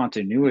reference, a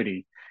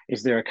continuity?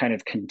 Is there a kind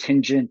of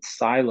contingent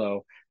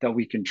silo that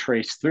we can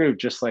trace through,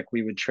 just like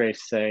we would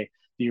trace, say,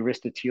 the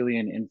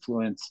Aristotelian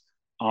influence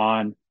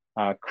on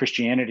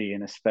Christianity,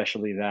 and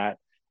especially that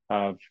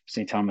of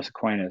St. Thomas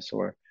Aquinas,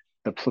 or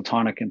the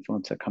Platonic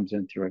influence that comes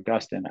in through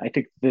Augustine? I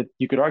think that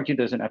you could argue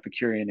there's an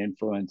Epicurean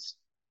influence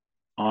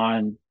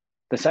on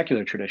the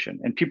secular tradition.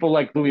 And people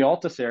like Louis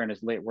Althusser in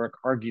his late work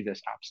argue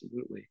this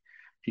absolutely.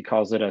 He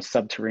calls it a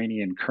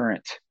subterranean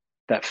current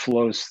that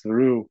flows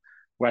through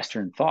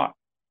Western thought.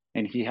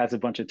 And he has a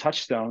bunch of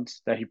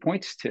touchstones that he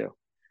points to.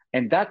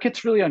 And that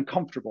gets really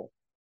uncomfortable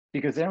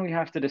because then we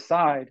have to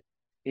decide,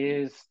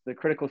 is the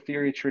critical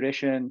theory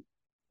tradition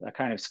a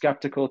kind of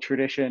skeptical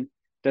tradition?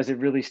 Does it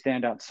really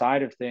stand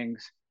outside of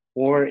things?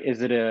 Or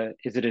is it a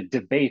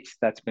debate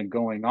that's been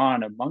going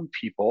on among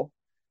people,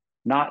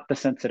 not the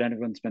sense that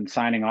anyone's been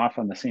signing off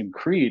on the same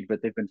creed,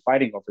 but they've been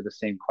fighting over the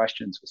same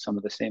questions with some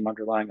of the same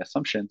underlying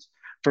assumptions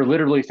for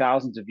literally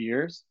thousands of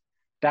years?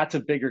 That's a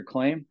bigger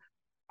claim.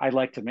 I'd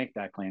like to make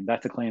that claim.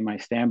 That's a claim I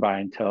stand by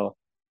until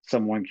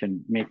someone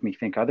can make me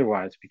think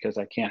otherwise, because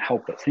I can't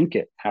help but think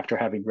it after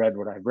having read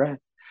what I've read.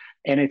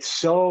 And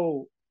it's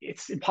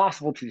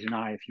impossible to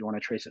deny if you want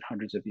to trace it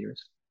hundreds of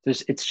years.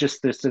 It's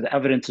just this, the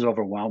evidence is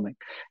overwhelming.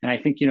 And I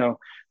think,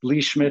 Lee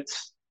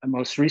Schmidt's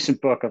most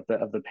recent book of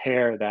the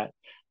pair, that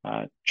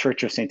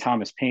Church of St.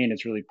 Thomas Paine,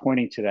 is really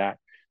pointing to that.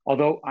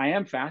 Although I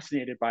am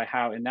fascinated by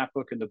how in that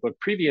book and the book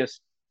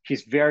previous,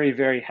 he's very,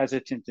 very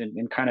hesitant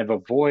and kind of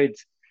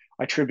avoids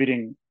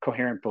attributing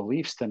coherent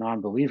beliefs to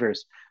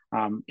non-believers.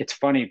 It's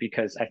funny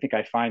because I think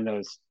I find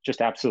those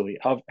just absolutely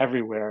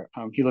everywhere.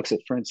 He looks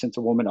at, for instance,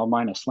 a woman,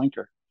 Elmina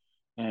Slinker,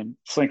 and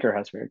Slinker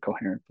has very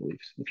coherent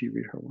beliefs if you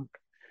read her work.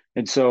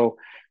 And so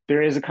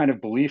there is a kind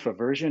of belief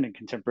aversion in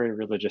contemporary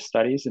religious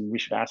studies, and we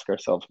should ask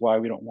ourselves why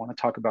we don't want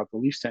to talk about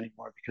beliefs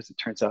anymore, because it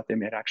turns out they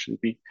may actually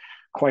be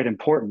quite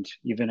important,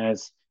 even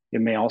as it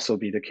may also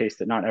be the case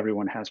that not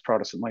everyone has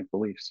Protestant-like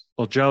beliefs.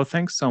 Well, Joe,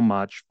 thanks so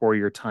much for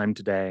your time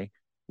today.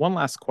 One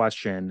last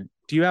question.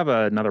 Do you have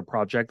another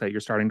project that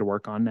you're starting to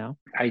work on now?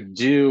 I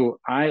do.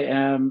 I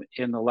am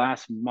in the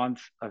last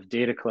month of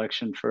data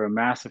collection for a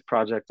massive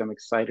project I'm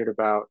excited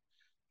about.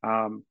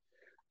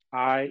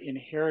 I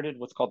inherited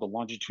what's called the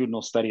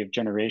longitudinal study of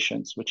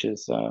generations, which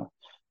is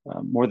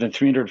more than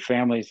 300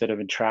 families that have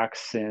been tracked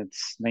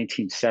since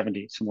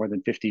 1970, so more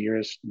than 50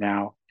 years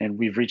now. And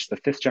we've reached the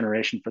fifth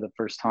generation for the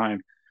first time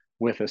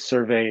with a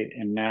survey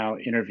and now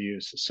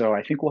interviews. So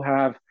I think we'll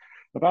have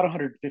about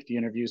 150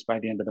 interviews by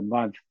the end of the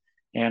month.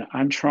 And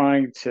I'm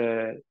trying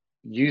to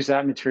use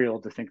that material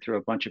to think through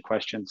a bunch of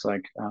questions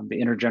like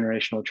the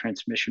intergenerational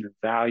transmission of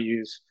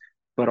values,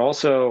 but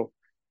also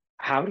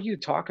how do you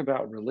talk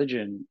about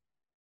religion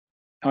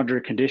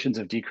under conditions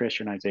of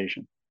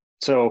de-Christianization?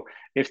 So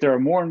if there are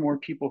more and more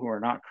people who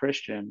are not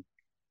Christian,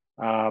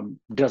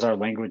 does our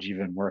language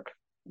even work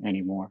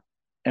anymore?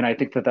 And I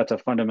think that that's a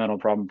fundamental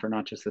problem for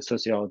not just the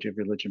sociology of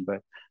religion,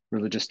 but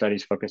religious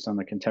studies focused on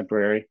the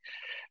contemporary.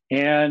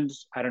 And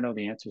I don't know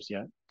the answers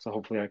yet. So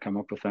hopefully I come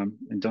up with them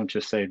and don't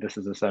just say this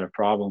is a set of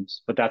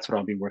problems, but that's what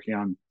I'll be working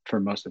on for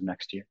most of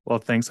next year. Well,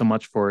 thanks so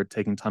much for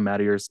taking time out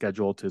of your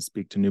schedule to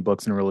speak to new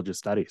books in religious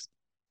studies.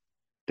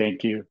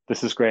 Thank you.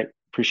 This is great.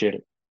 Appreciate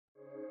it.